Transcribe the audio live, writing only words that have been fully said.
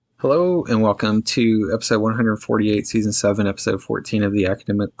Hello and welcome to episode 148, season 7, episode 14 of the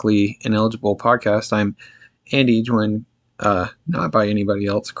Academically Ineligible podcast. I'm Andy, joined not by anybody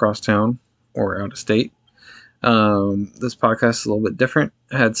else across town or out of state. This podcast is a little bit different.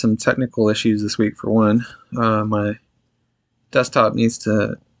 I had some technical issues this week for one. My desktop needs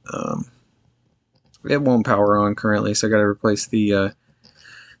to, it won't power on currently, so I got to replace the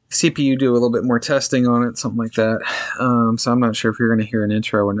CPU, do a little bit more testing on it, something like that. So I'm not sure if you're going to hear an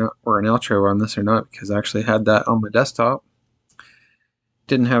intro or an outro on this or not, because I actually had that on my desktop.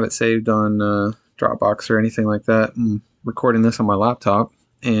 Didn't have it saved on Dropbox or anything like that. I'm recording this on my laptop.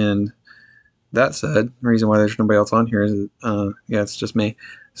 And that said, the reason why there's nobody else on here is, it's just me.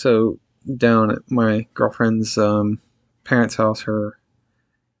 So down at my girlfriend's parents' house, her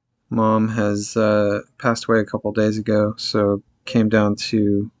mom has passed away a couple days ago. So came down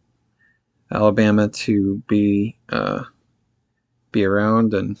to Alabama to be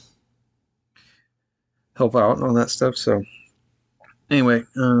around and help out and all that stuff. So anyway,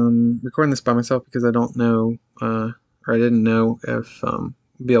 recording this by myself because I don't know, or I didn't know if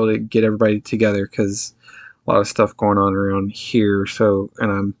be able to get everybody together because a lot of stuff going on around here. So,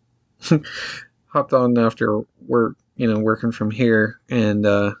 and I'm hopped on after work, working from here, and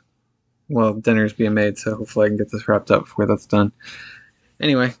dinner's being made, so hopefully I can get this wrapped up before that's done.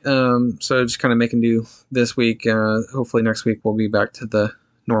 Anyway, so just kind of making do this week. Hopefully next week we'll be back to the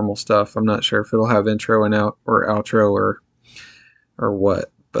normal stuff. I'm not sure if it'll have intro and out or outro or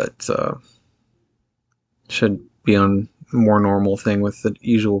what, but should be on a more normal thing with the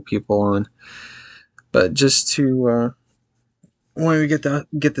usual people on. But just to wanted to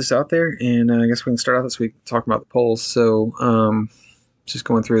get this out there, and I guess we can start out this week talking about the polls. So just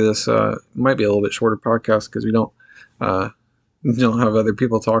going through this might be a little bit shorter podcast because we don't have other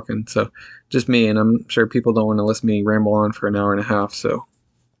people talking, so just me, and I'm sure people don't want to listen to me ramble on for an hour and a half, so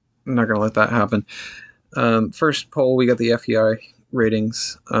I'm not going to let that happen. First poll, we got the FEI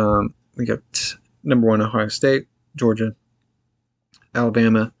ratings. We got number 1 Ohio State, Georgia,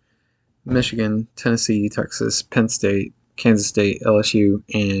 Alabama, Michigan, Tennessee, Texas, Penn State, Kansas State, LSU,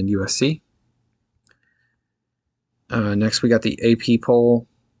 and USC. Next, we got the AP poll.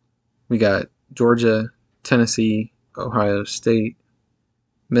 We got Georgia, Tennessee, Ohio State,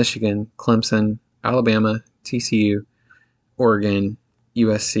 Michigan, Clemson, Alabama, TCU, Oregon,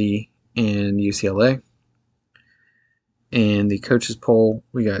 USC, and UCLA. And the coaches poll,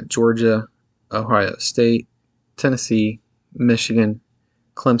 we got Georgia, Ohio State, Tennessee, Michigan,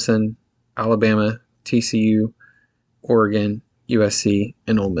 Clemson, Alabama, TCU, Oregon, USC,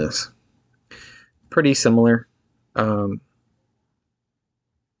 and Ole Miss. Pretty similar.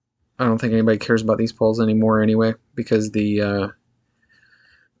 I don't think anybody cares about these polls anymore anyway, because the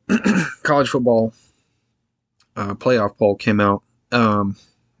college football playoff poll came out.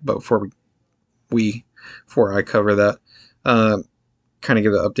 But before I cover that, kind of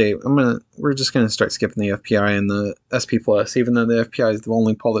give an update, we're just gonna start skipping the FPI and the SP Plus, even though the FPI is the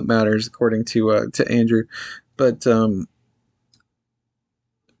only poll that matters according to Andrew. But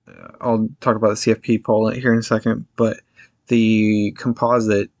I'll talk about the CFP poll here in a second. But the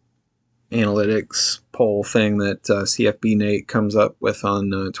composite analytics poll thing that CFB Nate comes up with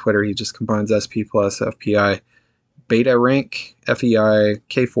on Twitter, he just combines SP Plus, FPI, Beta Rank, FEI,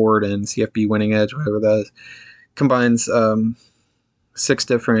 K Ford, and CFB Winning Edge, whatever that is. Combines 6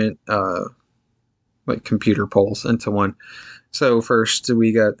 different computer polls into one. So first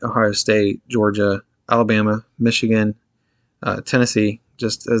we got Ohio State, Georgia, Alabama, Michigan, Tennessee.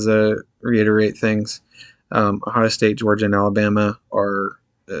 Just as a reiterate things, Ohio State, Georgia, and Alabama are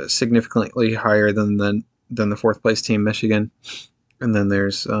significantly higher than the 4th place team, Michigan, and then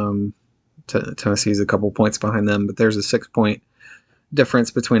there's Tennessee's a couple points behind them, but there's a 6-point difference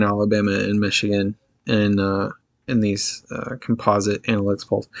between Alabama and Michigan in these composite analytics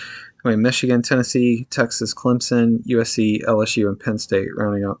polls. Anyway, Michigan, Tennessee, Texas, Clemson, USC, LSU, and Penn State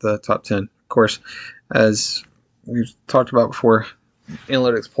rounding out the top 10. Of course, as we've talked about before,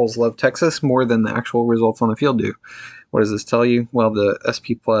 analytics polls love Texas more than the actual results on the field do. What does this tell you? Well, the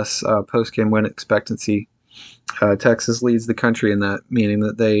SP Plus post-game win expectancy, Texas leads the country in that, meaning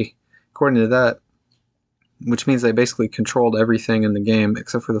that they, according to that, which means they basically controlled everything in the game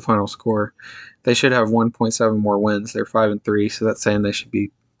except for the final score, they should have 1.7 more wins. They're 5-3, so that's saying they should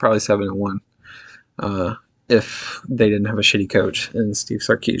be probably 7-1 if they didn't have a shitty coach in Steve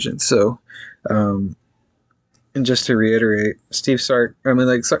Sarkisian. So, and just to reiterate, Sark might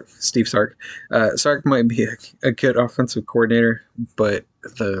be a good offensive coordinator, but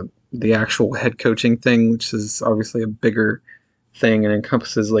the actual head coaching thing, which is obviously a bigger thing and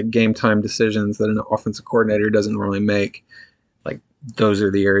encompasses like game time decisions that an offensive coordinator doesn't really make, like those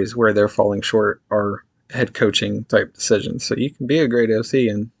are the areas where they're falling short are head coaching type decisions. So you can be a great OC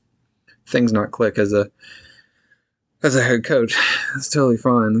and things not click as a head coach. It's totally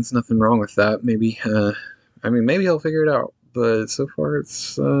fine. There's nothing wrong with that. Maybe maybe he'll figure it out. But so far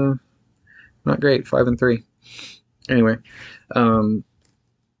it's not great. 5-3. Anyway,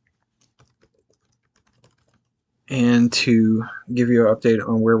 and to give you an update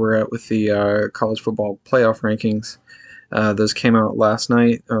on where we're at with the college football playoff rankings, those came out last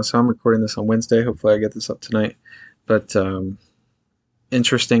night. So I'm recording this on Wednesday. Hopefully I get this up tonight. But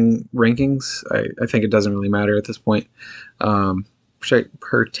interesting rankings. I think it doesn't really matter at this point.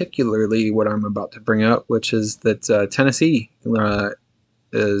 Particularly what I'm about to bring up, which is that Tennessee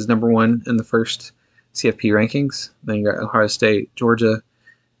is number one in the first CFP rankings. Then you got Ohio State, Georgia,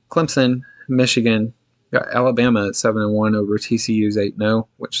 Clemson, Michigan. You got Alabama at 7-1 over TCU's 8-0,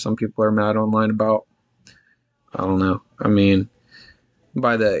 which some people are mad online about. I don't know. I mean,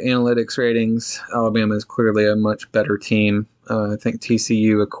 by the analytics ratings, Alabama is clearly a much better team. I think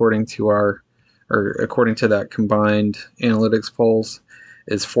TCU, according to that combined analytics polls,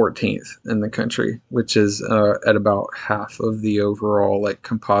 is 14th in the country, which is at about half of the overall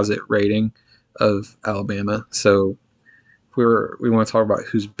composite rating of Alabama. So if we want to talk about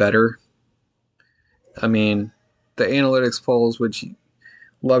who's better, I mean, the analytics polls, which you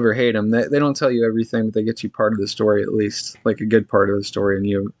love or hate them, they don't tell you everything, but they get you part of the story, at least, like a good part of the story, and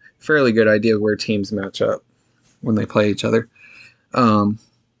you have a fairly good idea of where teams match up when they play each other.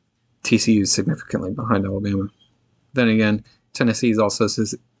 TCU is significantly behind Alabama. Then again, Tennessee is also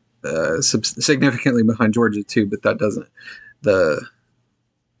significantly behind Georgia too, but that doesn't.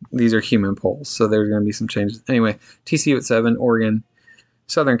 These are human polls, so there's going to be some changes. Anyway, TCU at 7, Oregon,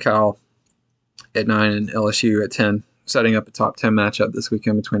 Southern Cal at 9, and LSU at 10, setting up a top 10 matchup this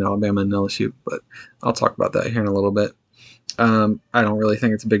weekend between Alabama and LSU, but I'll talk about that here in a little bit. I don't really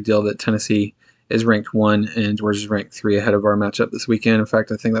think it's a big deal that Tennessee is ranked 1 and Georgia's ranked 3 ahead of our matchup this weekend. In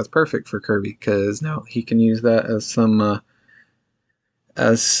fact, I think that's perfect for Kirby because now he can use that as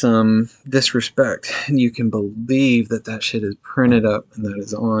some disrespect. And you can believe that shit is printed up and that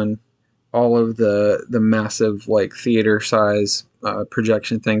is on all of the massive theater size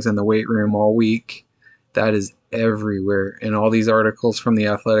projection things in the weight room all week. That is everywhere. And all these articles from the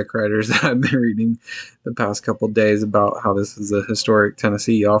athletic writers that I've been reading the past couple of days about how this is a historic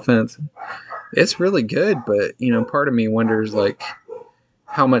Tennessee offense. It's really good, but part of me wonders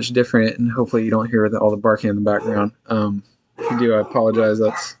how much different, and hopefully you don't hear all the barking in the background. If you do, I apologize.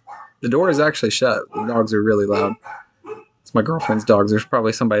 The door is actually shut. The dogs are really loud. It's my girlfriend's dogs. There's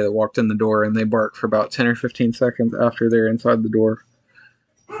probably somebody that walked in the door and they bark for about 10 or 15 seconds after they're inside the door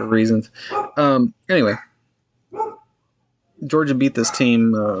for reasons. Anyway, Georgia beat this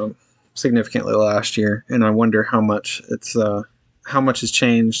team significantly last year, and I wonder how much has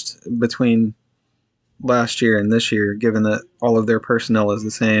changed between last year and this year, given that all of their personnel is the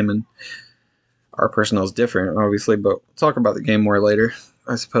same and our personnel is different, obviously, but we'll talk about the game more later.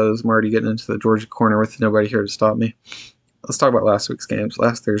 I suppose I'm already getting into the Georgia corner with nobody here to stop me. Let's talk about last week's games.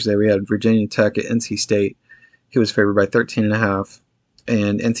 Last Thursday, we had Virginia Tech at NC State. He was favored by 13.5,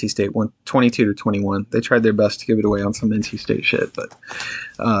 and NC State won 22-21. They tried their best to give it away on some NC State shit, but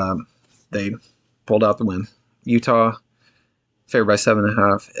they pulled out the win. Utah favored by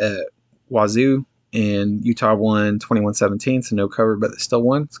 7.5 at Wazoo, and Utah won 21-17, so no cover, but they still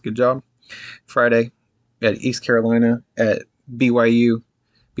won. It's a good job. Friday, we had East Carolina at BYU.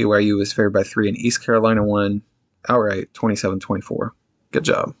 BYU was favored by 3, and East Carolina won outright 27-24. Good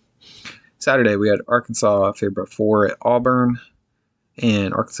job. Saturday, we had Arkansas favored by 4 at Auburn,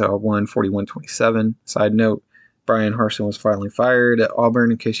 and Arkansas won 41-27. Side note, Brian Harsin was finally fired at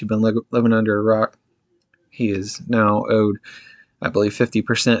Auburn, in case you've been living under a rock. He is now owed, I believe,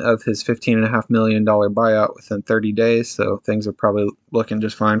 50% of his $15.5 million buyout within 30 days, so things are probably looking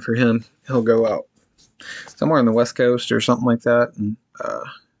just fine for him. He'll go out somewhere on the West Coast or something like that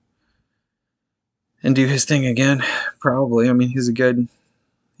and do his thing again, probably. I mean, he was a good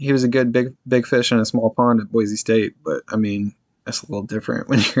big fish in a small pond at Boise State, but I mean, that's a little different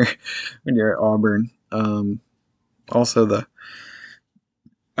when you're at Auburn. Also,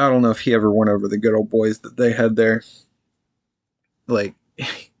 I don't know if he ever won over the good old boys that they had there. The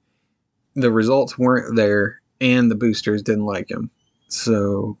results weren't there, and the boosters didn't like him,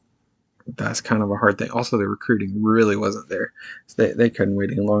 so that's kind of a hard thing. Also, the recruiting really wasn't there, so they couldn't wait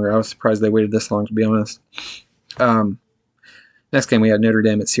any longer. I was surprised they waited this long, to be honest. Next game, we had Notre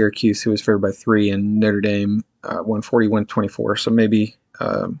Dame at Syracuse, who was favored by 3, and Notre Dame won 41-24. So maybe,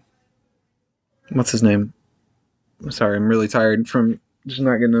 what's his name? I'm sorry, I'm really tired from just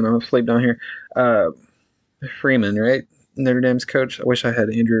not getting enough sleep down here. Freeman, right? Notre Dame's coach. I wish I had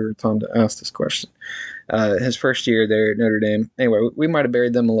Andrew or Tom to ask this question. His first year there at Notre Dame. Anyway, we might have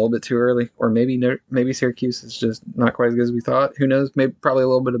buried them a little bit too early, or maybe Syracuse is just not quite as good as we thought. Who knows? Maybe probably a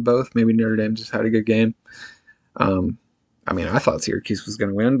little bit of both. Maybe Notre Dame just had a good game. I thought Syracuse was going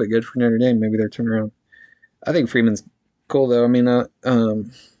to win, but good for Notre Dame. Maybe they're turning around. I think Freeman's cool though.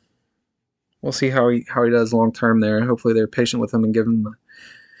 We'll see how he does long term there. Hopefully they're patient with him and give him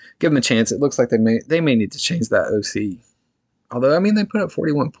a chance. It looks like they may need to change that OC. Although they put up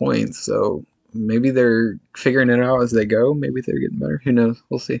 41 points, so maybe they're figuring it out as they go. Maybe they're getting better. Who knows?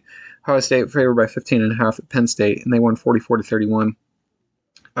 We'll see. Ohio State favored by 15.5 at Penn State, and they won 44-31.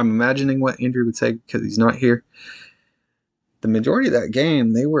 I'm imagining what Andrew would say because he's not here. The majority of that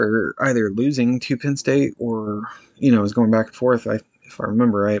game, they were either losing to Penn State or, it was going back and forth, if I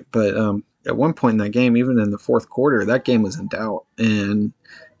remember right. But at one point in that game, even in the fourth quarter, that game was in doubt, and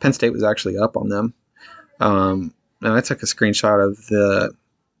Penn State was actually up on them. Now I took a screenshot of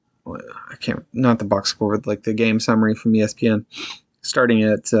not the box score, but like the game summary from ESPN. Starting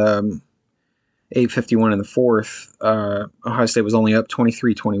at 8:51 in the fourth, Ohio State was only up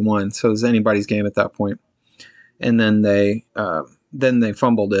 23-21, so it was anybody's game at that point. And then they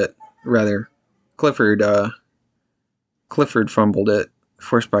fumbled it. Rather, Clifford fumbled it,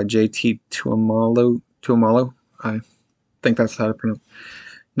 forced by JT Tuamalo. I think that's how to pronounce.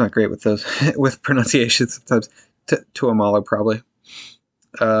 Not great with those with pronunciations sometimes. Tuamalo probably.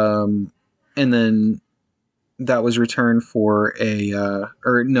 And then that was returned for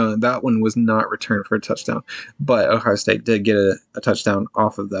that one was not returned for a touchdown, but Ohio State did get a touchdown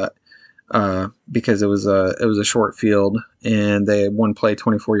off of that because it was a short field and they had one play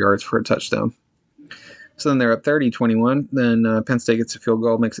 24 yards for a touchdown. So then they're up 30-21. Then Penn State gets a field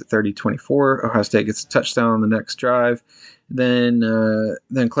goal, makes it 30-24. Ohio State gets a touchdown on the next drive. Then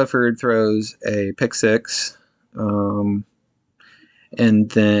Clifford throws a pick six. And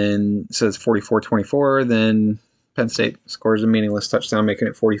then, so it's 44-24. Then Penn State scores a meaningless touchdown, making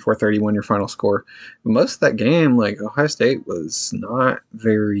it 44-31 your final score. But most of that game, Ohio State was not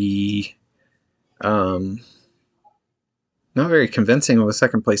very convincing of a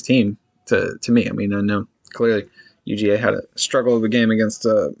second place team to me. I know clearly UGA had a struggle of a game against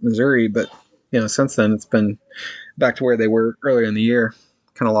Missouri, but since then it's been back to where they were earlier in the year.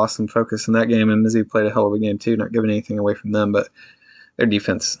 Kind of lost some focus in that game, and Mizzou played a hell of a game too, not giving anything away from them, but their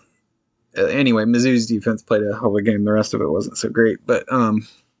defense. Anyway, Mizzou's defense played a hell of a game. The rest of it wasn't so great, but Ohio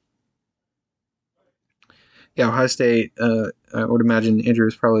State. I would imagine Andrew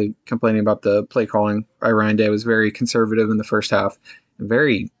was probably complaining about the play calling. Ryan Day was very conservative in the first half,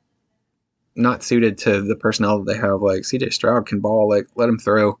 very not suited to the personnel that they have. Like CJ Stroud can ball, let him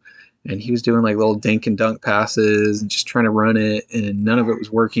throw. And he was doing little dink and dunk passes and just trying to run it, and none of it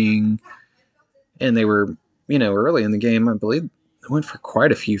was working. And they were, early in the game, I believe they went for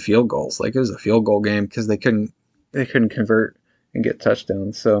quite a few field goals. It was a field goal game because they couldn't convert and get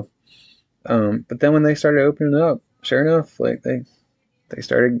touchdowns. So, but then when they started opening up, sure enough, they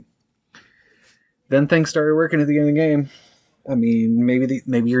started. Then things started working at the end of the game.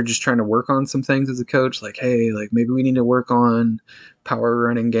 Maybe you're just trying to work on some things as a coach. Maybe we need to work on power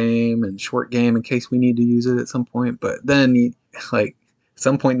running game and short game in case we need to use it at some point. But then, at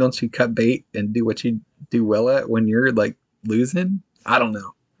some point, don't you cut bait and do what you do well at when you're losing? I don't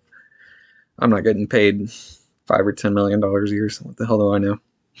know. I'm not getting paid $5 or $10 million a year. So what the hell do I know?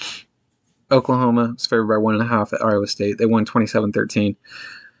 Oklahoma was favored by 1.5 at Iowa State. They won 27-13.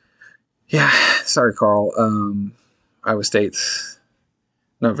 Yeah, sorry, Carl. Iowa State's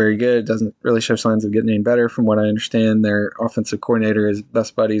not very good. It doesn't really show signs of getting any better from what I understand. Their offensive coordinator is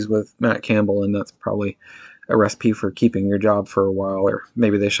best buddies with Matt Campbell, and that's probably a recipe for keeping your job for a while, or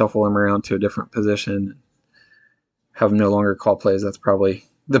maybe they shuffle him around to a different position, have him no longer call plays. That's probably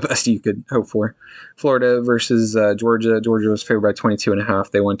the best you could hope for. Florida versus Georgia. Georgia was favored by 22.5.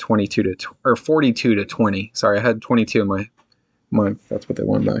 They won 42-20. Sorry, I had 22 in my mind. That's what they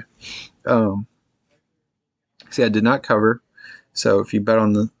won by. See, I did not cover. So if you bet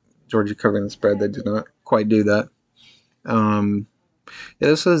on the Georgia covering the spread, they did not quite do that.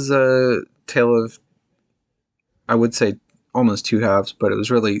 This was a tale of, I would say, almost two halves, but it was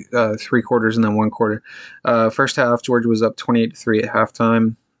really 3 quarters and then 1 quarter. First half, Georgia was up 28-3 at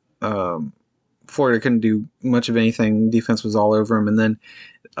halftime. Florida couldn't do much of anything. Defense was all over them. And then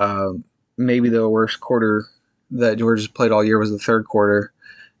maybe the worst quarter that Georgia's played all year was the third quarter.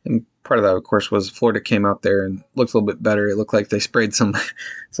 And part of that, of course, was Florida came out there and looked a little bit better. It looked like they sprayed some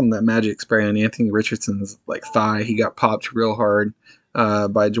of that magic spray on Anthony Richardson's thigh. He got popped real hard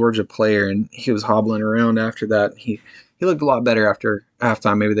by a Georgia player, and he was hobbling around after that. He looked a lot better after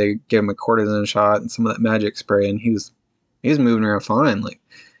halftime. Maybe they gave him a cortisone shot and some of that magic spray, and he was He was moving around fine.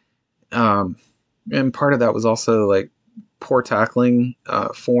 Um, and part of that was also poor tackling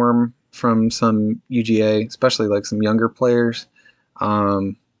form from some UGA, especially some younger players.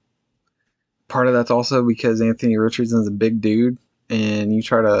 Um, Part of that's also because Anthony Richardson's a big dude, and you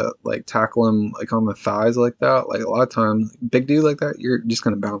try to tackle him on the thighs like that. A lot of times, big dude like that, you're just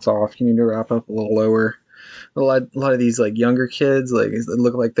gonna bounce off. You need to wrap up a little lower. A lot of these younger kids it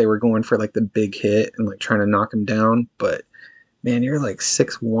looked like they were going for the big hit and trying to knock him down, but man, you're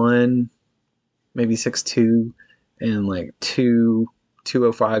 6'1", maybe 6'2", and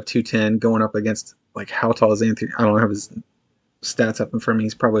 205, 210 going up against how tall is Anthony? I don't have his stats up in front of me.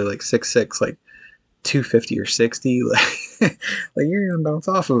 He's probably 6'6", 250 or 60. You're gonna bounce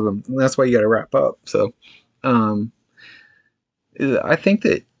off of him, and that's why you got to wrap up. So, um, I think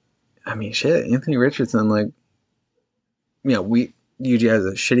that shit, Anthony Richardson, we UG has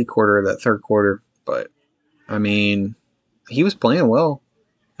a shitty quarter that third quarter, but he was playing well.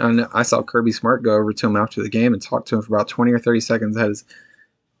 And I saw Kirby Smart go over to him after the game and talk to him for about 20 or 30 seconds. Had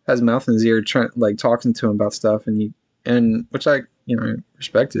his mouth in his ear, talking to him about stuff, and which I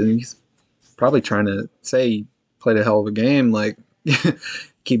respected. And he's probably trying to say he played a hell of a game.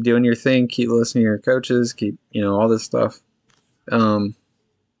 Keep doing your thing, keep listening to your coaches, keep all this stuff. But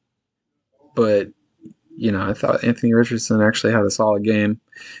I thought Anthony Richardson actually had a solid game.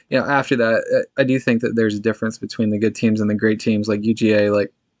 After that, I do think that there's a difference between the good teams and the great teams like UGA.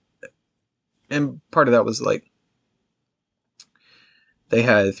 And part of that was they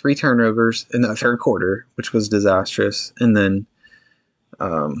had 3 turnovers in the third quarter, which was disastrous. And then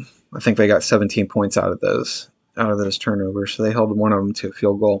I think they got 17 points out of those turnovers. So they held one of them to a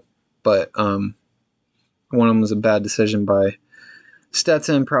field goal. But one of them was a bad decision by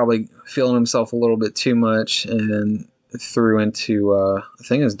Stetson, probably feeling himself a little bit too much and threw into, I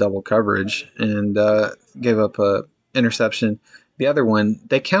think it was double coverage, and gave up a interception. The other one,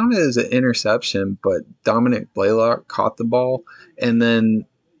 they counted as an interception, but Dominic Blaylock caught the ball, and then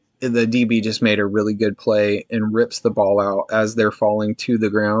the DB just made a really good play and rips the ball out as they're falling to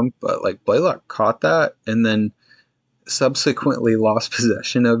the ground. But Blaylock caught that and then subsequently lost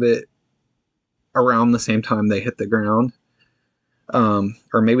possession of it around the same time they hit the ground.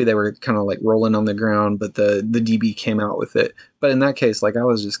 Or maybe they were kind of rolling on the ground, but the DB came out with it. But in that case, I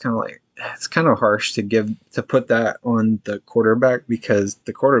was just kind of it's kind of harsh to put that on the quarterback, because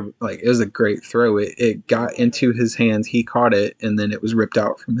the it was a great throw. It got into his hands, he caught it, and then it was ripped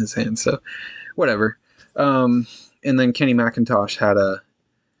out from his hands. So whatever. And then Kenny McIntosh had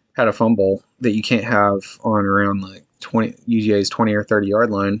a fumble that you can't have on around 20 UGA's 20 or 30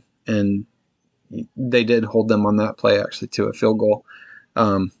 yard line, and they did hold them on that play actually to a field goal.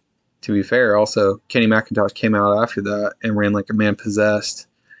 To be fair, also Kenny McIntosh came out after that and ran like a man possessed,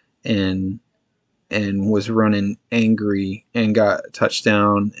 and was running angry and got a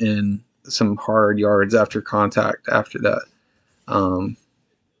touchdown and some hard yards after contact after that.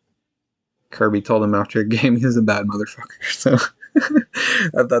 Kirby told him after a game he was a bad motherfucker. So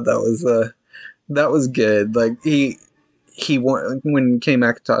I thought that was good. When Kenny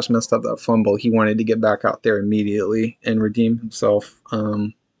McIntosh messed up that fumble, he wanted to get back out there immediately and redeem himself,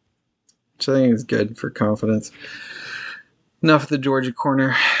 which I think is good for confidence. Enough of the Georgia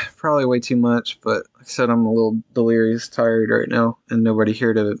corner. Probably way too much, but like I said, I'm a little delirious, tired right now, and nobody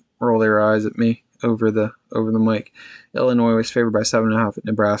here to roll their eyes at me over the mic. Illinois was favored by 7.5 at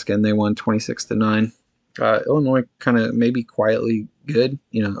Nebraska, and they won 26-9. Illinois kind of maybe quietly good.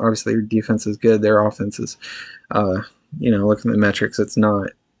 Obviously their defense is good. Their offense is, looking at the metrics, it's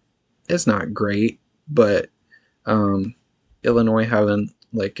not great, but Illinois having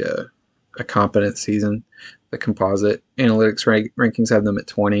a competent season. The composite analytics rankings have them at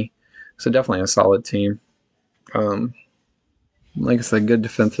 20, so definitely a solid team. Like I said, good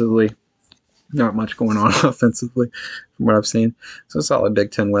defensively, not much going on offensively from what I've seen. So a solid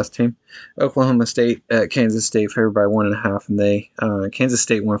Big Ten West team. Oklahoma State at Kansas State favored by 1.5, and they Kansas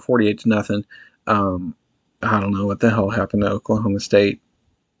State won 48-0. I don't know what the hell happened to Oklahoma State.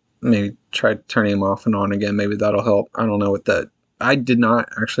 Maybe try turning them off and on again. Maybe that'll help. I don't know what that. I did not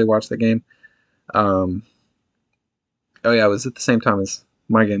actually watch the game. It was at the same time as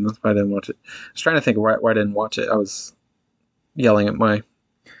my game. That's why I didn't watch it. I was trying to think why I didn't watch it. I was yelling at my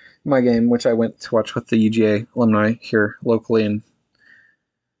game, which I went to watch with the UGA alumni here locally. And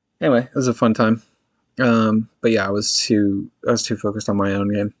anyway, it was a fun time. But yeah, I was too focused on my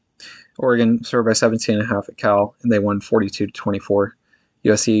own game. Oregon served by 17.5 at Cal, and they won 42-24.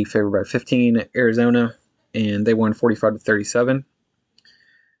 USC favored by 15 at Arizona, and they won 45-37.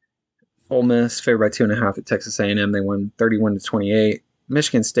 Ole Miss favored by 2.5 at Texas A&M. They won 31-28.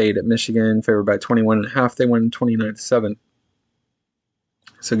 Michigan State at Michigan favored by 21.5. They won 29-7.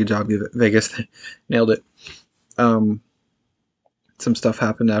 So good job, Vegas. Nailed it. Some stuff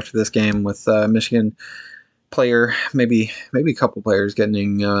happened after this game with Michigan player, maybe a couple players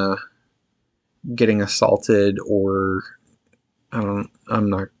getting assaulted, or I'm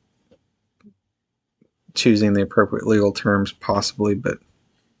not choosing the appropriate legal terms possibly, but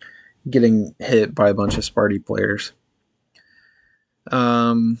getting hit by a bunch of Sparty players.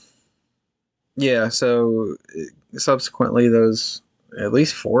 Yeah, so subsequently at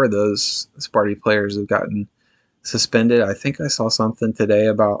least 4 of those Sparty players have gotten suspended. I think I saw something today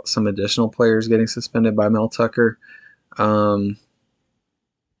about some additional players getting suspended by Mel Tucker. It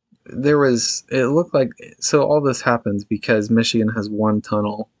looked like, so all this happens because Michigan has one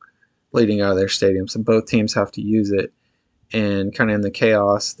tunnel leading out of their stadium, so both teams have to use it. And kind of in the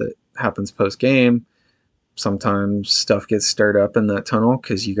chaos that happens post game, sometimes stuff gets stirred up in that tunnel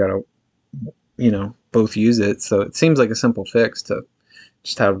because you got to, both use it. So it seems like a simple fix to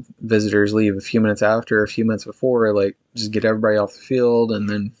just have visitors leave a few minutes after, a few minutes before, like just get everybody off the field and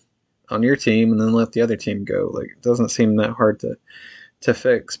then on your team and then let the other team go. Like it doesn't seem that hard to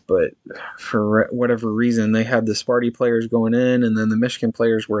fix, but for whatever reason, they had the Sparty players going in and then the Michigan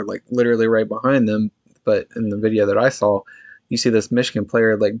players were like literally right behind them. But in the video that I saw, you see this Michigan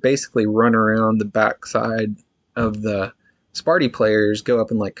player like basically run around the backside of the Sparty players, go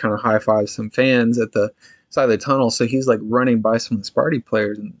up and like kind of high five some fans at the side of the tunnel. So he's like running by some of the Sparty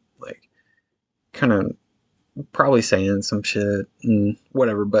players and like kind of probably saying some shit and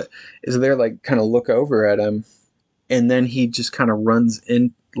whatever. But is there like kind of look over at him, and then he just kind of runs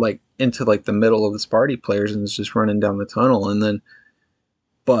in like into like the middle of the Sparty players and is just running down the tunnel. And then,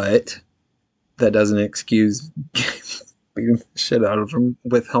 but that doesn't excuse beating the shit out of them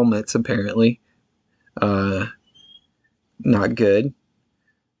with helmets, apparently. Not good.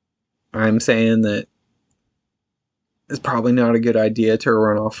 I'm saying that it's probably not a good idea to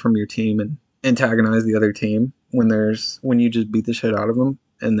run off from your team and antagonize the other team when you just beat the shit out of them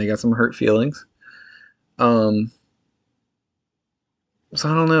and they got some hurt feelings. So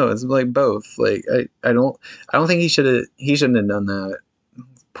I don't know. It's like both. Like I don't think he shouldn't have done that.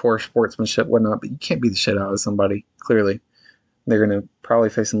 Poor sportsmanship, whatnot. But you can't beat the shit out of somebody. Clearly, they're gonna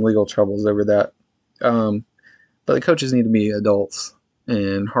probably face some legal troubles over that. But the coaches need to be adults,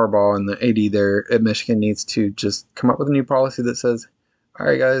 and Harbaugh and the AD there at Michigan needs to just come up with a new policy that says, "All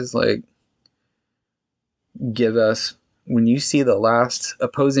right, guys, like, give us when you see the last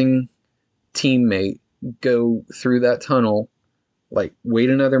opposing teammate go through that tunnel, like,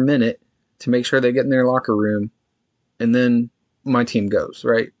 wait another minute to make sure they get in their locker room, and then my team goes,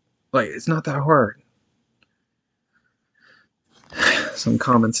 right? Like, it's not that hard." Some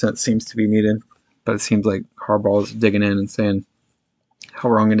common sense seems to be needed, but it seems like Harbaugh is digging in and saying how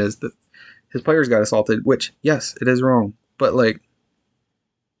wrong it is that his players got assaulted, which, yes, it is wrong, but, like,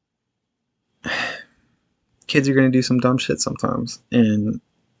 kids are going to do some dumb shit sometimes, and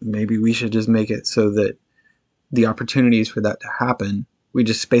maybe we should just make it so that the opportunities for that to happen, we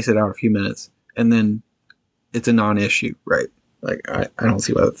just space it out a few minutes, and then it's a non-issue, right? Like, I don't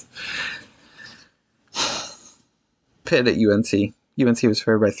see why that's... Pitt at UNC. UNC was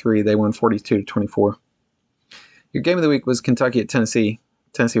favored by 3. They won 42-24. Your game of the week was Kentucky at Tennessee.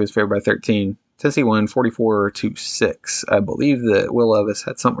 Tennessee was favored by 13. Tennessee won 44-6. I believe that Will Levis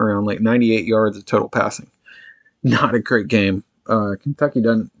had something around like 98 yards of total passing. Not a great game. Kentucky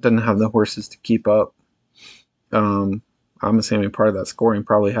doesn't have the horses to keep up. I'm assuming part of that scoring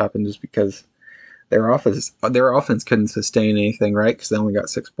probably happened just because their offense couldn't sustain anything, right? Because they only got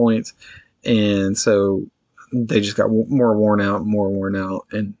 6 points, and so they just got more worn out,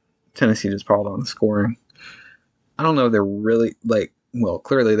 and Tennessee just piled on the scoring. I don't know if they're really like, well,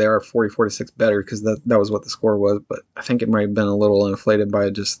 clearly they are 44-6 better because that was what the score was, but I think it might have been a little inflated by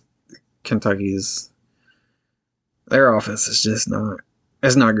just Kentucky's. Their offense is just not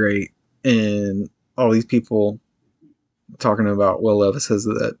great, and all these people talking about Will Levis as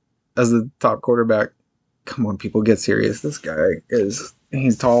the top quarterback. Come on, people, get serious. This guy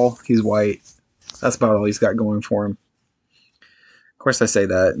he's tall, he's white. That's about all he's got going for him. Of course, I say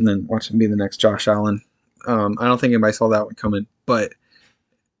that, and then watch him be the next Josh Allen. I don't think anybody saw that one coming, but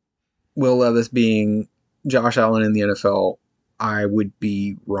Will Levis being Josh Allen in the NFL, I would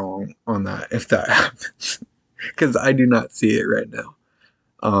be wrong on that if that happens, because I do not see it right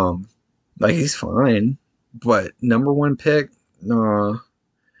now. Like, he's fine, but number 1 pick, no,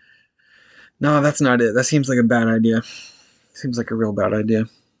 that's not it. That seems like a bad idea. Seems like a real bad idea.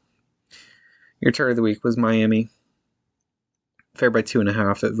 Your turn of the week was Miami, favored by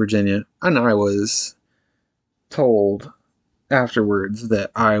 2.5 at Virginia, and I was told afterwards that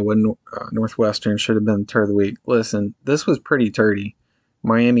Iowa Northwestern should have been turd of the week. Listen, this was pretty turdy.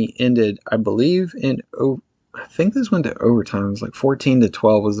 Miami ended, I believe, I think this went to overtime. It was like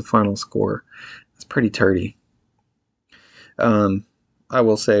 14-12 was the final score. It's pretty turdy. I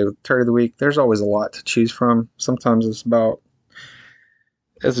will say, with turd of the week, there's always a lot to choose from. Sometimes it's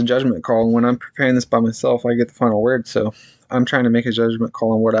a judgment call. And when I'm preparing this by myself, I get the final word. So I'm trying to make a judgment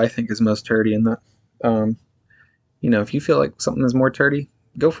call on what I think is most turdy. And that, if you feel like something is more turdy,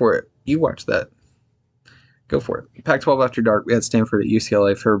 go for it. You watch that. Go for it. Pac-12 after dark. We had Stanford at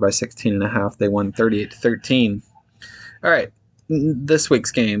UCLA, favored by 16.5. They won 38-13. All right, this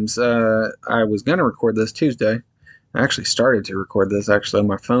week's games. I was gonna record this Tuesday. I actually started to record this on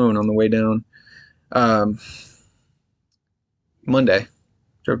my phone on the way down. Monday,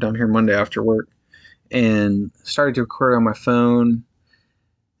 drove down here Monday after work, and started to record on my phone,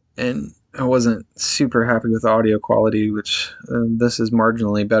 and I wasn't super happy with the audio quality, which this is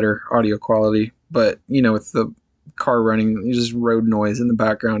marginally better audio quality. But, with the car running, just road noise in the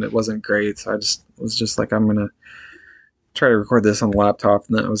background, it wasn't great. So I was just like, I'm going to try to record this on the laptop.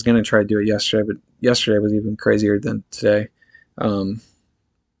 And then I was going to try to do it yesterday, but yesterday was even crazier than today.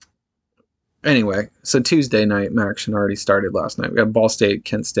 Anyway, so Tuesday night action already started last night. We had Ball State,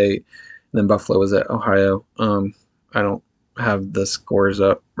 Kent State, and then Buffalo was at Ohio. I don't have the scores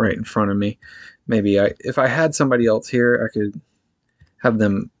up right in front of me. Maybe if I had somebody else here, I could have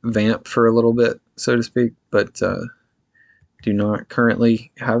them vamp for a little bit, so to speak, but do not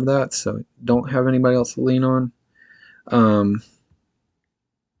currently have that, so don't have anybody else to lean on.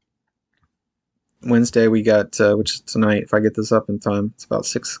 Wednesday we got, which is tonight, if I get this up in time, it's about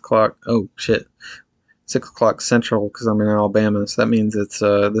 6 o'clock. Oh, shit. 6 o'clock Central, because I'm in Alabama, so that means it's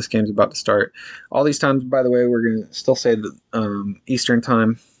this game's about to start. All these times, by the way, we're going to still say Eastern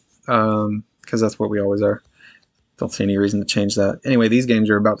time, because that's what we always are. Don't see any reason to change that. Anyway, these games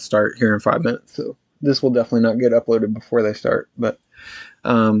are about to start here in 5 minutes, so this will definitely not get uploaded before they start. But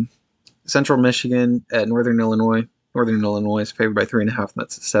Central Michigan at Northern Illinois. Northern Illinois is favored by 3.5.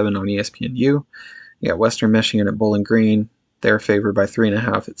 That's at 7 on ESPNU. You got Western Michigan at Bowling Green. They're favored by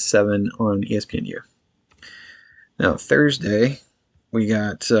 3.5 at 7 on ESPNU. Now, Thursday, we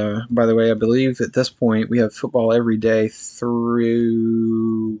got, by the way, I believe at this point we have football every day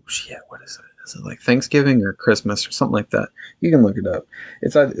through, what is it? Is it like Thanksgiving or Christmas or something like that? You can look it up.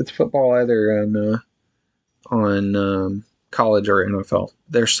 It's football either on college or NFL.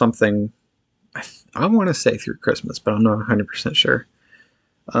 There's something, I want to say through Christmas, but I'm not 100% sure.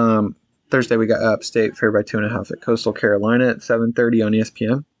 Thursday we got App State favored by 2.5 at Coastal Carolina at 7:30 on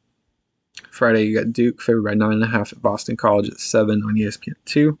ESPN. Friday you got Duke favored by 9.5 at Boston College at 7 on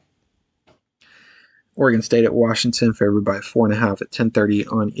ESPN2. Oregon State at Washington favored by 4.5 at 10:30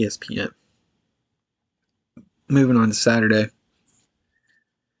 on ESPN. Moving on to Saturday,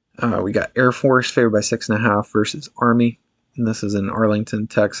 we got Air Force favored by 6.5 versus Army, and this is in Arlington,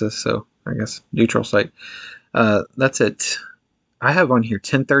 Texas, so I guess neutral site. That's it. I have on here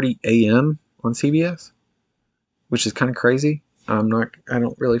 10:30 a.m. on CBS, which is kind of crazy. I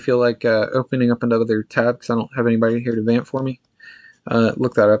don't really feel like opening up another tab because I don't have anybody here to vamp for me.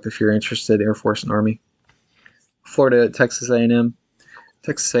 Look that up if you're interested. Air Force and Army. Florida at Texas A&M.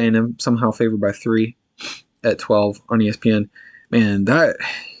 Texas A&M somehow favored by 3 at 12 on ESPN. Man, that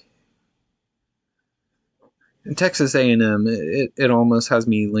in Texas A&M, it almost has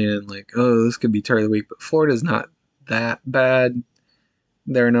me leaning like, oh, this could be turd of the week. But Florida's not that bad.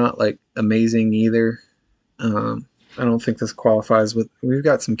 They're not like amazing either. I don't think this qualifies with. We've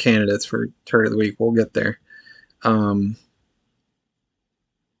got some candidates for turd of the week. We'll get there.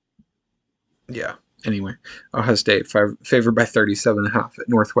 Yeah. Anyway, Ohio State favored by 37.5 at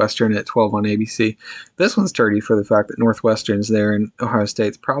Northwestern at 12 on ABC. This one's turdy for the fact that Northwestern's there and Ohio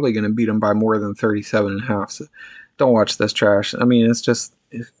State's probably going to beat them by more than 37.5. So don't watch this trash. I mean, it's just,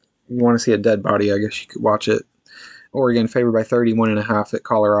 if you want to see a dead body, I guess you could watch it. Oregon favored by 31.5 at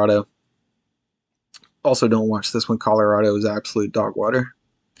Colorado. Also, don't watch this one. Colorado is absolute dog water.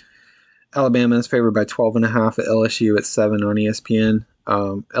 Alabama is favored by 12.5 at LSU at 7 on ESPN.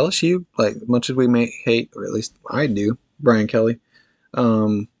 LSU, like much as we may hate, or at least I do, Brian Kelly,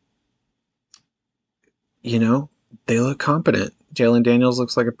 they look competent. Jalen Daniels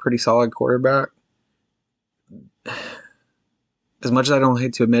looks like a pretty solid quarterback. As much as I don't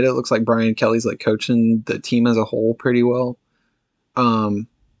hate to admit it, looks like Brian Kelly's like coaching the team as a whole pretty well. The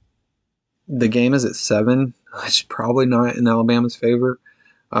game is at 7, which is probably not in Alabama's favor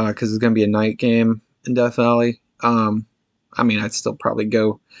because it's going to be a night game in Death Valley. I'd still probably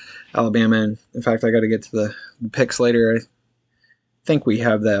go Alabama. And in fact, I got to get to the picks later. I think we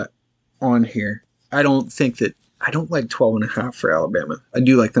have that on here. I don't like 12.5 for Alabama. I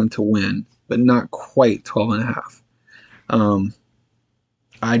do like them to win, but not quite 12.5.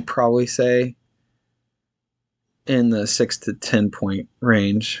 I'd probably say in the 6 to 10 point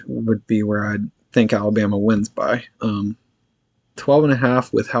range would be where I'd think Alabama wins by.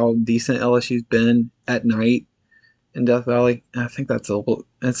 12.5 with how decent LSU's been at night in Death Valley. I think that's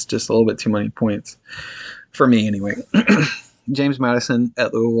just a little bit too many points for me anyway. James Madison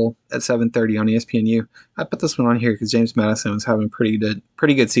at Louisville at 7:30 on ESPNU. I put this one on here because James Madison was having a pretty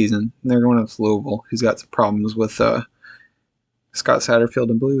good season. And they're going up to Louisville, who's got some problems with Scott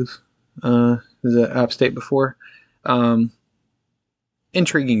Satterfield and Blues. Was at App State before.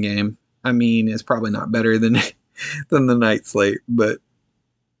 Intriguing game. I mean, it's probably not better than than the night slate, but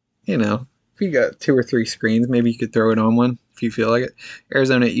if you got 2 or 3 screens, maybe you could throw it on one if you feel like it.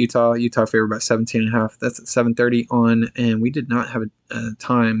 Arizona at Utah. Utah favored by 17.5. That's at 7:30 on, and we did not have a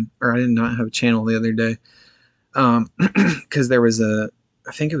time, or I did not have a channel the other day, because there was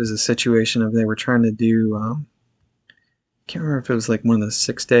I think it was a situation of they were trying to do. I can't remember if it was like one of the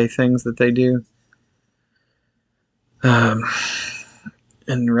 6-day things that they do.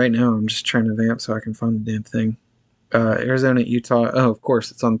 And right now I'm just trying to vamp so I can find the damn thing. Arizona, Utah. Oh, of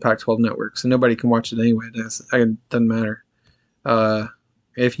course, it's on the Pac-12 network, so nobody can watch it anyway. It doesn't matter.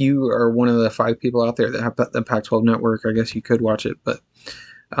 If you are one of the 5 people out there that have the Pac-12 network, I guess you could watch it, but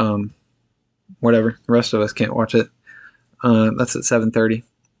whatever. The rest of us can't watch it. That's at 7:30.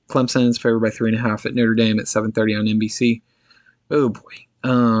 Clemson is favored by 3.5 at Notre Dame at 7:30 on NBC. Oh boy,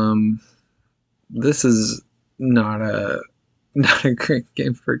 this is not a great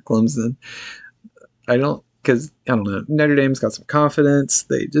game for Clemson. I don't know. Notre Dame's got some confidence.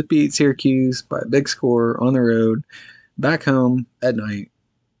 They just beat Syracuse by a big score on the road, back home at night.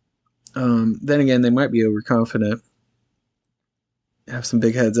 Then again, they might be overconfident. Have some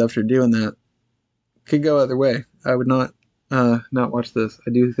big heads after doing that. Could go either way. I would not watch this.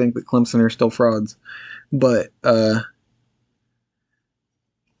 I do think that Clemson are still frauds, but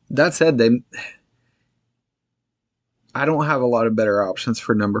that said, I don't have a lot of better options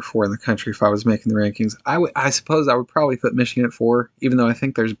for number 4 in the country if I was making the rankings. I suppose I would probably put Michigan at 4, even though I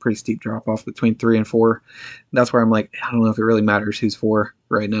think there's a pretty steep drop-off between 3 and 4. That's where I'm like, I don't know if it really matters who's 4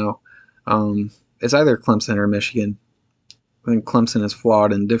 right now. It's either Clemson or Michigan. I think Clemson is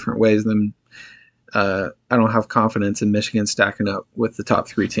flawed in different ways than I don't have confidence in Michigan stacking up with the top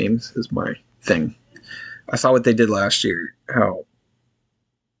 3 teams is my thing. I saw what they did last year, how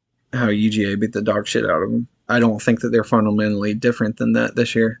UGA beat the dog shit out of them. I don't think that they're fundamentally different than that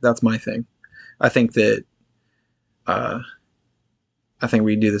this year. That's my thing. I think that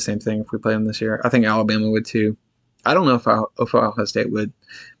we'd do the same thing if we play them this year. I think Alabama would too. I don't know if Ohio State would.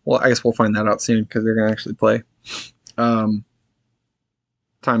 Well, I guess we'll find that out soon because they're going to actually play. Time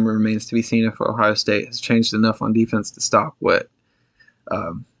remains to be seen if Ohio State has changed enough on defense to stop what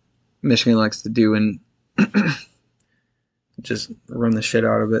Michigan likes to do and just run the shit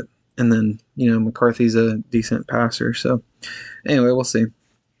out of it. And then, McCarthy's a decent passer. So, anyway, we'll see.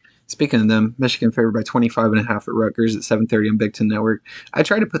 Speaking of them, Michigan favored by 25.5 at Rutgers at 7:30 on Big Ten Network. I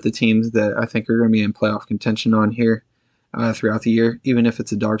try to put the teams that I think are going to be in playoff contention on here throughout the year, even if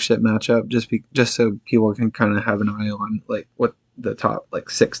it's a dog shit matchup, just so people can kind of have an eye on like what the top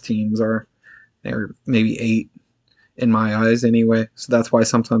 6 teams are, or maybe 8 in my eyes anyway. So that's why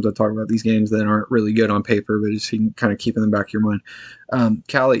sometimes I talk about these games that aren't really good on paper, but just so you can kind of keep in the back of your mind.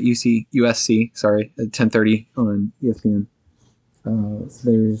 Cal at USC, at 10:30 on ESPN. So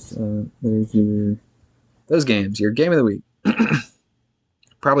there's those games, your game of the week.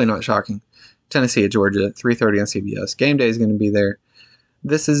 Probably not shocking. Tennessee at Georgia, 3:30 on CBS. Game day is going to be there.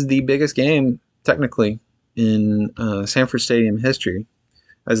 This is the biggest game, technically, in Sanford Stadium history,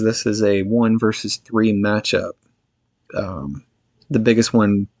 as this is a 1 versus 3 matchup. The biggest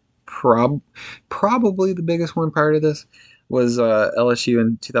one, probably the biggest one prior to this, was LSU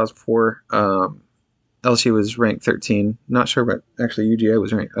in 2004. LSU was ranked 13. Not sure, but actually UGA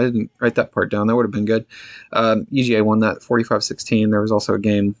was ranked. I didn't write that part down. That would have been good. UGA won that 45-16. There was also a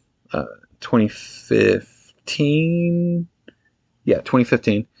game 2015. Yeah,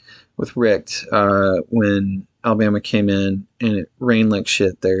 2015 with Richt when Alabama came in and it rained like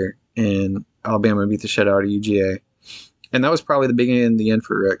shit there, and Alabama beat the shit out of UGA. And that was probably the beginning and the end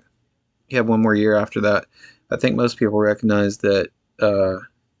for Rick. He had one more year after that. I think most people recognize that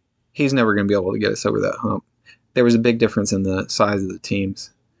he's never going to be able to get us over that hump. There was a big difference in the size of the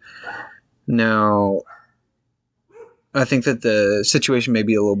teams. Now, I think that the situation may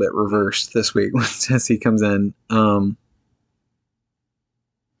be a little bit reversed this week when Tennessee comes in.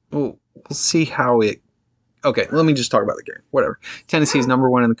 We'll see how it... Okay, let me just talk about the game. Whatever. Tennessee's number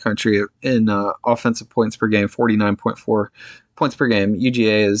 1 in the country in offensive points per game, 49.4 points per game.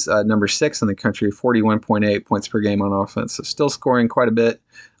 UGA is number 6 in the country, 41.8 points per game on offense. So still scoring quite a bit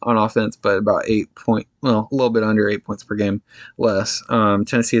on offense, but about a little bit under 8 points per game less.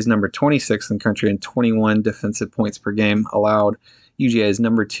 Tennessee is number 26 in the country and 21 defensive points per game allowed. UGA is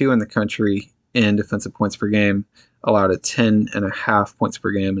number 2 in the country in defensive points per game, allowed at 10.5 points per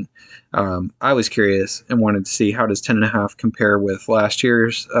game. And I was curious and wanted to see how does 10.5 compare with last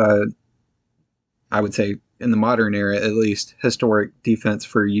year's, I would say in the modern era, at least, historic defense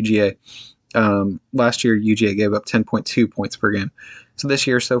for UGA. Last year, UGA gave up 10.2 points per game. So this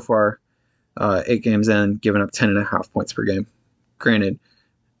year so far, 8 games in, giving up 10.5 points per game. Granted,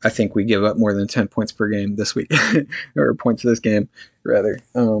 I think we give up more than 10 points per game this week, or points this game, rather.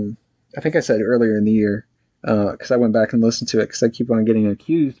 I think I said earlier in the year, because I went back and listened to it, because I keep on getting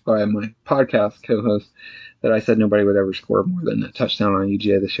accused by my podcast co-host that I said nobody would ever score more than a touchdown on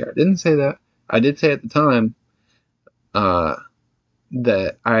UGA this year. I didn't say that. I did say at the time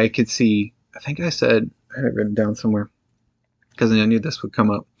that I could see, I think I said, I had it written down somewhere, because I knew this would come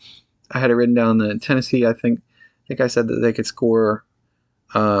up. I had it written down that Tennessee, I think I said that they could score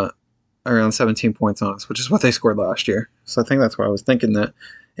around 17 points on us, which is what they scored last year. So I think that's why I was thinking that.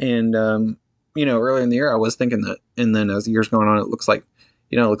 And, earlier in the year, I was thinking that. And then as the year's going on, it looks like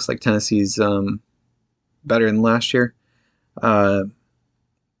Tennessee's better than last year.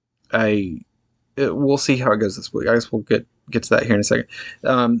 We'll see how it goes this week. I guess we'll get to that here in a second.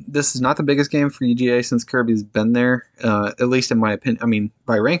 This is not the biggest game for UGA since Kirby's been there, at least in my opinion. I mean,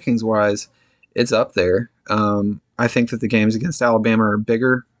 by rankings wise, it's up there. I think that the games against Alabama are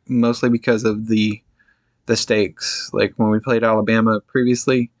bigger, mostly because of the stakes. Like when we played Alabama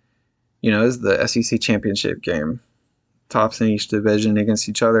previously, it was the SEC championship game, tops in each division against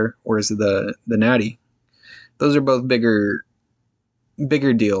each other, whereas the Natty, those are both bigger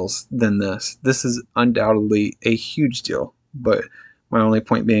deals than this. This is undoubtedly a huge deal, but my only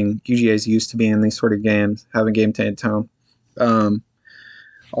point being UGA is used to being in these sort of games, having game day in town.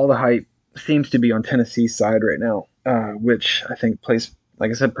 All the hype seems to be on Tennessee's side right now, which I think plays,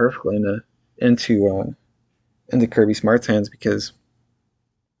 like I said, perfectly into Kirby Smart's hands, because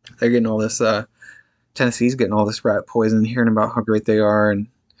they're getting all this. Tennessee's getting all this rat poison, hearing about how great they are, and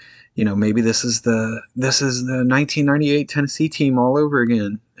maybe this is the 1998 Tennessee team all over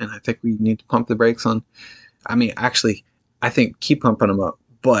again. And I think we need to pump the brakes on. I mean, actually, I think keep pumping them up.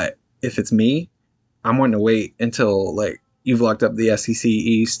 But if it's me, I'm wanting to wait until you've locked up the SEC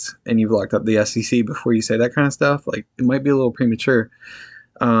East and you've locked up the SEC before you say that kind of stuff. It might be a little premature.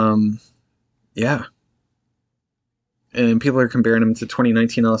 Yeah. And people are comparing them to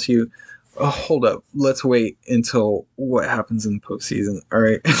 2019 LSU. Oh, hold up. Let's wait until what happens in the postseason. All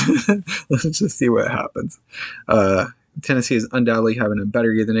right. Let's just see what happens. Tennessee is undoubtedly having a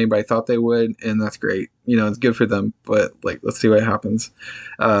better year than anybody thought they would, and that's great. It's good for them, but let's see what happens.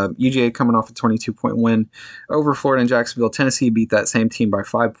 UGA coming off a 22-point win over Florida and Jacksonville. Tennessee beat that same team by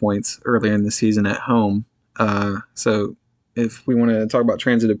 5 points earlier in the season at home. So if we want to talk about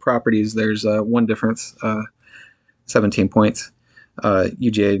transitive properties, there's one difference, 17 points.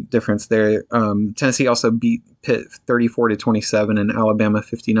 UGA difference there. Tennessee also beat Pitt 34-27 and Alabama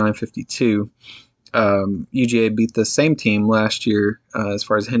 59-52. UGA beat the same team last year as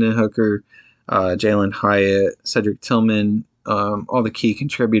far as Hendon Hooker, Jalen Hyatt, Cedric Tillman, all the key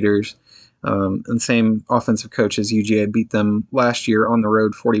contributors, and same offensive coaches. UGA beat them last year on the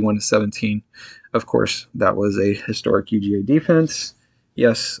road 41-17. Of course, that was a historic UGA defense.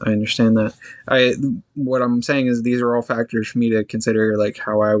 Yes, I understand that. What I'm saying is these are all factors for me to consider,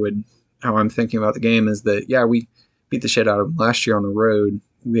 how I'm thinking about the game is that, yeah, we beat the shit out of them last year on the road.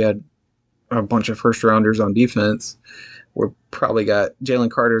 We had a bunch of first rounders on defense. We're probably got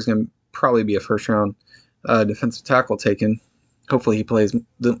Jalen Carter is going to probably be a first round defensive tackle taken. Hopefully he plays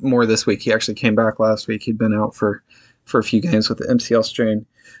more this week. He actually came back last week. He'd been out for a few games with the MCL strain.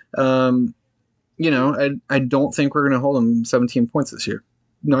 I don't think we're going to hold him 17 points this year.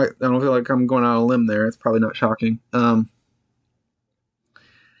 No, I don't feel like I'm going out on a limb there. It's probably not shocking.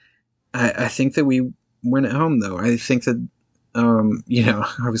 I think that we win at home, though. I think that,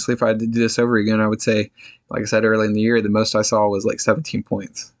 obviously if I had to do this over again, I would say, like I said early in the year, the most I saw was 17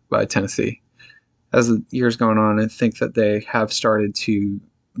 points by Tennessee. As the year's gone on, I think that they have started to,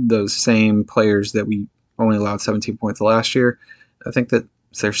 those same players that we only allowed 17 points last year, I think that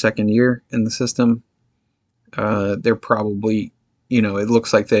it's their second year in the system. They're probably, it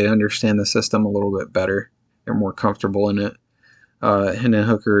looks like they understand the system a little bit better. They're more comfortable in it. Hendon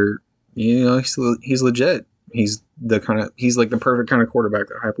Hooker, he's legit. He's the perfect kind of quarterback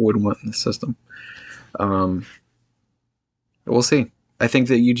that Heupel would want in the system. We'll see. I think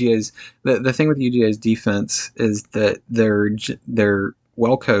that UGA's the thing with UGA's defense is that they're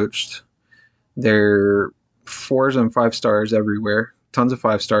well coached. They're 4s and 5 stars everywhere. Tons of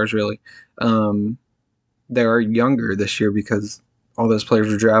 5 stars, really. They are younger this year because all those players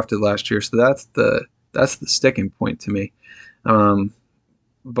were drafted last year. So that's the sticking point to me.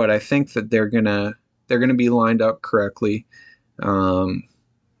 But I think that they're gonna be lined up correctly.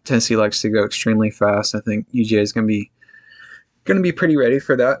 Tennessee likes to go extremely fast. I think UGA is gonna be pretty ready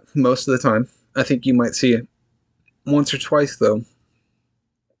for that most of the time. I think you might see it once or twice though.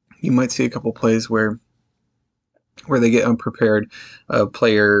 You might see a couple plays where they get unprepared. A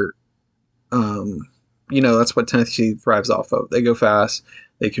player, that's what Tennessee thrives off of. They go fast,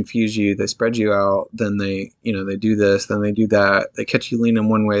 they confuse you, they spread you out, then they do this, then they do that. They catch you leaning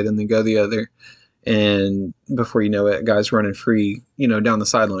one way, then they go the other. And before you know it, guys running free, down the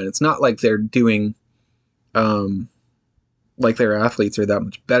sideline. It's not like they're doing, like their athletes are that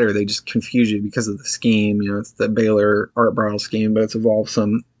much better. They just confuse you because of the scheme. It's the Baylor Art Briles scheme, but it's evolved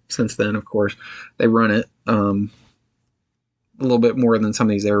some since then, of course. They run it a little bit more than some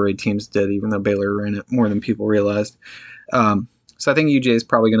of these air raid teams did, even though Baylor ran it more than people realized. So I think UJ is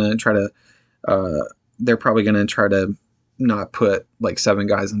probably going to try to they're probably going to try to not put like 7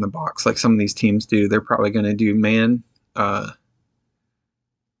 guys in the box like some of these teams do. They're probably going to do man. They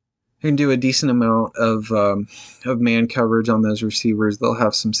can do a decent amount of man coverage on those receivers. They'll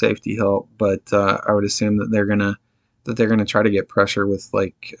have some safety help, but I would assume that they're gonna try to get pressure with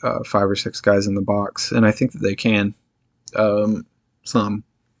like 5 or 6 guys in the box, and I think that they can. Some,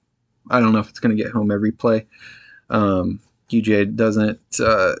 I don't know if it's going to get home every play. UJ doesn't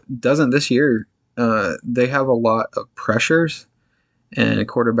this year. They have a lot of pressures and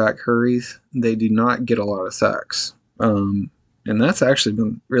quarterback hurries. They do not get a lot of sacks. And that's actually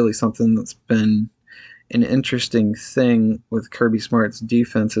been really something that's been an interesting thing with Kirby Smart's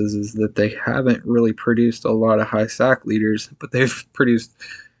defenses, is that they haven't really produced a lot of high sack leaders, but they've produced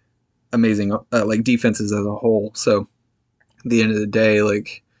amazing like defenses as a whole. So at the end of the day,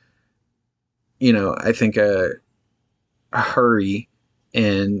 like, I think a hurry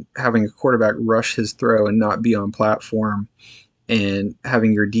and having a quarterback rush his throw and not be on platform, and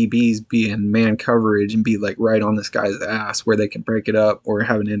having your DBs be in man coverage and be like right on this guy's ass where they can break it up or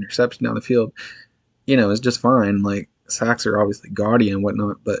have an interception down the field, is just fine. Like, sacks are obviously gaudy and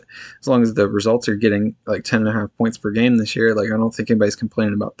whatnot, but as long as the results are getting like 10.5 points per game this year, like, I don't think anybody's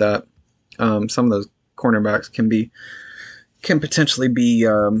complaining about that. Some of those cornerbacks can potentially be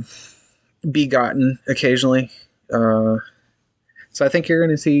gotten occasionally. So I think you're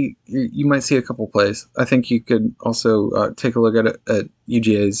going to see, you might see a couple plays. I think you could also take a look at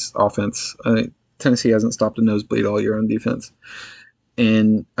UGA's offense. Tennessee hasn't stopped a nosebleed all year on defense,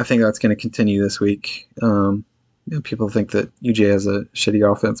 and I think that's going to continue this week. People think that UGA has a shitty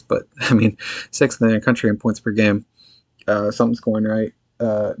offense, but I mean, 6th in the country in points per game. Something's going right.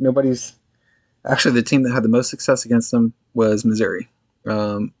 Actually, the team that had the most success against them was Missouri.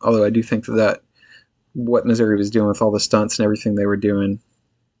 Although I do think that what Missouri was doing with all the stunts and everything they were doing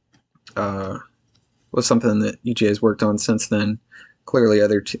was something that UGA has worked on since then. Clearly,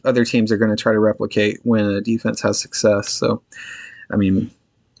 other teams are going to try to replicate when a defense has success. So, I mean,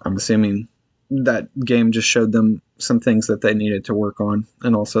 I'm assuming that game just showed them some things that they needed to work on.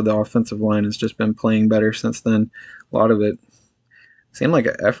 And also the offensive line has just been playing better since then. A lot of it seemed like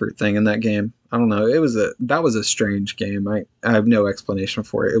an effort thing in that game. I don't know. That was a strange game. I have no explanation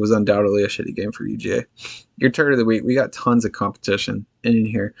for it. It was undoubtedly a shitty game for UGA. Your turd of the week. We got tons of competition in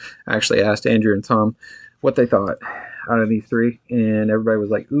here. I actually asked Andrew and Tom what they thought out of these 3, and everybody was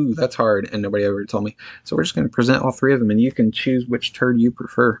like, "Ooh, that's hard," and nobody ever told me. So we're just going to present all 3 of them, and you can choose which turd you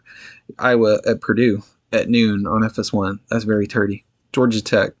prefer. Iowa at Purdue at noon on FS1. That's very turdy. Georgia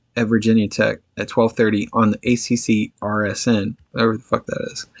Tech at Virginia Tech at 12:30 on the ACC RSN, whatever the fuck that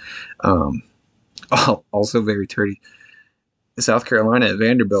is. Also very turdy. South Carolina at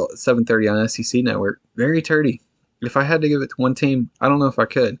Vanderbilt at 7:30 on SEC Network. Very turdy. If I had to give it to one team, I don't know if I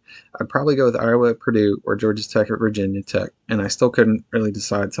could. I'd probably go with Iowa at Purdue or Georgia Tech at Virginia Tech, and I still couldn't really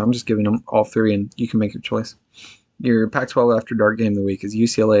decide, so I'm just giving them all 3, and you can make your choice. Your Pac-12 After Dark game of the week is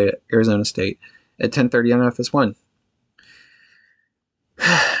UCLA at Arizona State at 10:30 on FS1.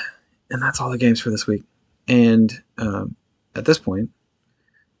 And that's all the games for this week. And at this point,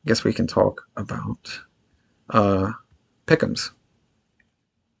 I guess we can talk about pick'ems.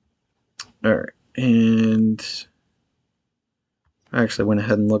 All right. And I actually went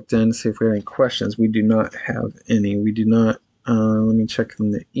ahead and looked in to see if we have any questions. We do not have any. We do not. Let me check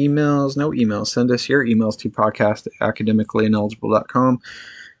from the emails. No emails. Send us your emails to podcast@academicallyineligible.com.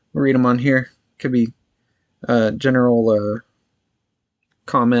 We'll read them on here. Could be general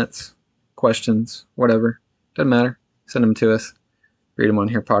comments, questions, whatever. Doesn't matter. Send them to us. Read them on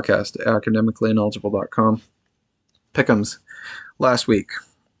here, podcast at academicallyineligible.com. Pick'ems last week.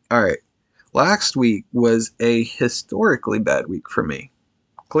 All right. Last week was a historically bad week for me.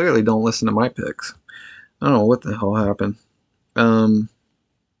 Clearly don't listen to my picks. I don't know what the hell happened. But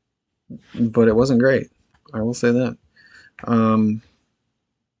it wasn't great. I will say that.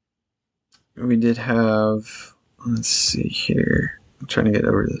 We did have, let's see here. I'm trying to get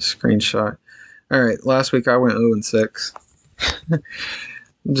over the screenshot. All right, last week I went 0-6.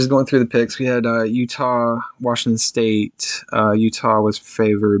 Just going through the picks, we had Utah, Washington State. Utah was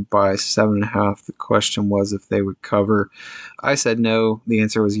favored by 7.5. The question was if they would cover. I said no. The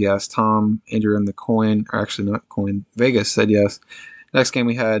answer was yes. Tom, Andrew, and the coin, or actually not coin, Vegas said yes. Next game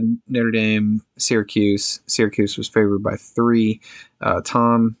we had Notre Dame, Syracuse. Syracuse was favored by 3.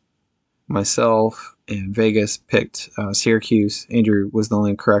 Tom, myself, and Vegas picked Syracuse. Andrew was the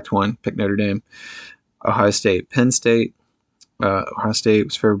only correct one, picked Notre Dame. Ohio State, Penn State. Ohio State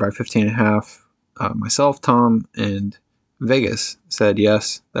was favored by 15.5. Myself, Tom, and Vegas said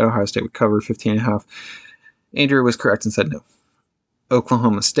yes, that Ohio State would cover 15.5. Andrew was correct and said no.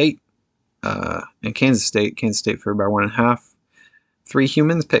 Oklahoma State and Kansas State. Kansas State favored by 1.5. 3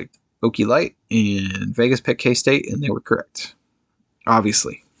 humans picked Okie Light, and Vegas picked K-State, and they were correct.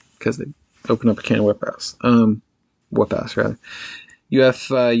 Obviously, because they opened up a can of whip-ass. Whip-ass, rather.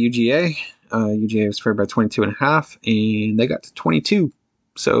 UGA. UGA was favored by 22.5, and they got to 22.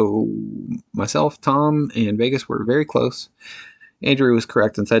 So myself, Tom, and Vegas were very close. Andrew was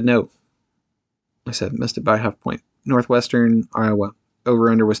correct and said no. I said missed it by half point. Northwestern, Iowa.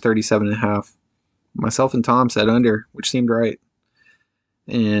 Over-under was 37.5. Myself and Tom said under, which seemed right.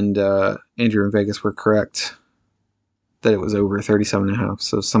 And Andrew and Vegas were correct that it was over 37.5.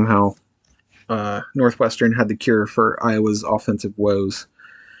 So somehow Northwestern had the cure for Iowa's offensive woes.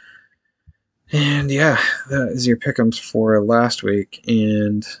 And yeah, that is your pick'ems for last week.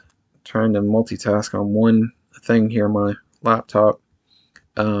 And trying to multitask on one thing here on my laptop.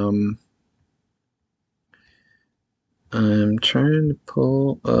 I'm trying to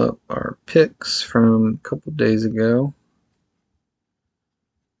pull up our picks from a couple days ago.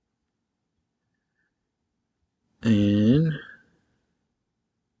 And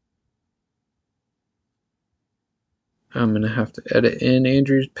I'm going to have to edit in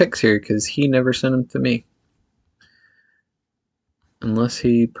Andrew's picks here because he never sent them to me. Unless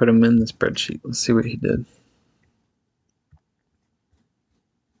he put them in the spreadsheet. Let's see what he did.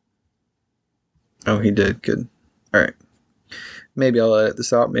 Oh, he did. Good. All right. Maybe I'll edit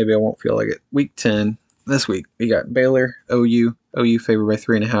this out. Maybe I won't feel like it. Week 10. This week, we got Baylor, OU. OU favored by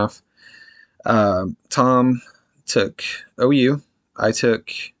 3.5. Tom took OU. I took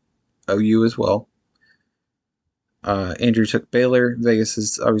OU as well. Andrew took Baylor. Vegas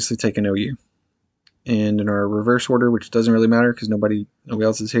is obviously taking OU. And in our reverse order, which doesn't really matter because nobody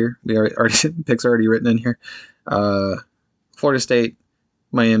else is here. We already picks are already written in here. Florida State,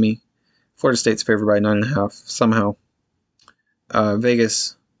 Miami. Florida State's favored by 9.5 somehow.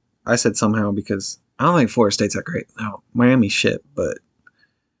 Vegas, I said somehow because I don't think Florida State's that great. No, Miami's shit, but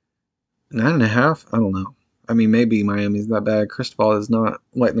 9.5? I don't know. I mean, maybe Miami's not bad. Cristobal is not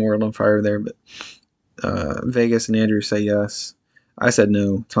lighting the world on fire there, but Vegas and Andrew say yes. I said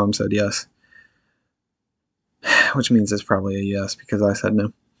no. Tom said yes. Which means it's probably a yes because I said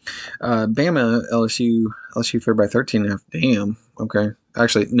no. Bama, LSU favored by 13.5. Damn. Okay.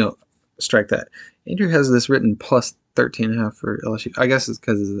 Actually, no. Strike that. Andrew has this written plus 13.5 for LSU. I guess it's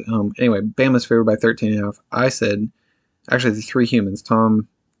because anyway, Bama's favored by 13.5. I said, actually, the 3 humans, Tom,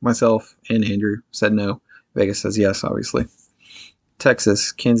 myself, and Andrew said no. Vegas says yes, obviously.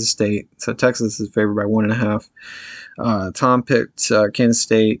 Texas, Kansas State. So Texas is favored by 1.5. Tom picked Kansas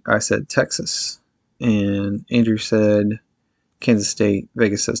State. I said Texas. And Andrew said Kansas State.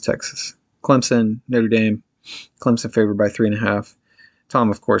 Vegas says Texas. Clemson, Notre Dame. Clemson favored by 3.5. Tom,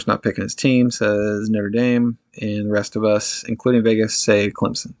 of course, not picking his team, says Notre Dame. And the rest of us, including Vegas, say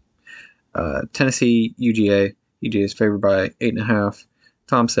Clemson. Tennessee, UGA. UGA is favored by 8.5.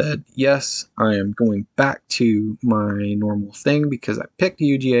 Tom said, yes, I am going back to my normal thing because I picked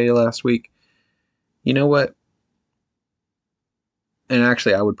UGA last week. You know what? And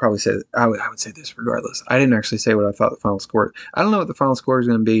actually, I would probably say, I would say this regardless. I didn't actually say what I thought the final score. I don't know what the final score is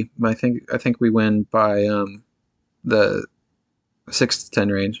going to be, but I think we win by the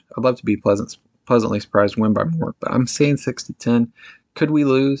 6-10 range. I'd love to be pleasantly surprised and win by more, but I'm saying 6-10. Could we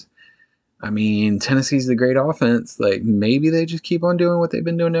lose? I mean, Tennessee's the great offense. Like, maybe they just keep on doing what they've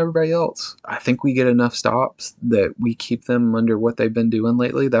been doing to everybody else. I think we get enough stops that we keep them under what they've been doing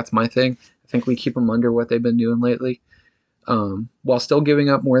lately. That's my thing. I think we keep them under what they've been doing lately. while still giving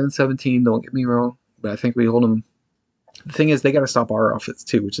up more than 17. Don't get me wrong, but I think we hold them. The thing is, they got to stop our offense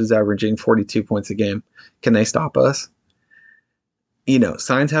too, which is averaging 42 points a game. Can they stop us?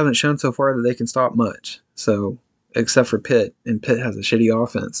 Signs haven't shown so far that they can stop much. So, except for Pitt, and Pitt has a shitty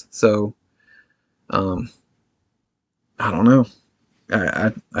offense. So, I don't know.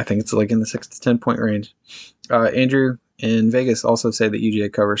 I think it's like in the 6 to 10 point range. Andrew in Vegas also say that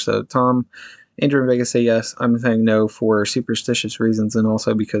UGA covers. So, Tom, Andrew in Vegas say yes. I'm saying no for superstitious reasons and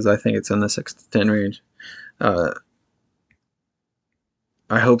also because I think it's in the 6 to 10 range.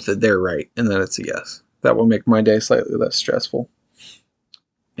 I hope that they're right and that it's a yes. That will make my day slightly less stressful.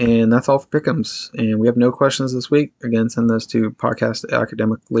 And that's all for Pick'ems. And we have no questions this week. Again, send those to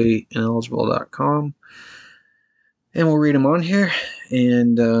podcast@academicallyineligible.com. And we'll read them on here.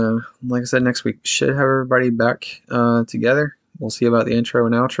 And like I said, next week should have everybody back together. We'll see about the intro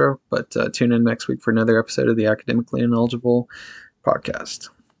and outro. But tune in next week for another episode of the Academically Ineligible podcast.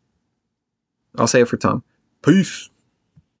 I'll say it for Tom. Peace.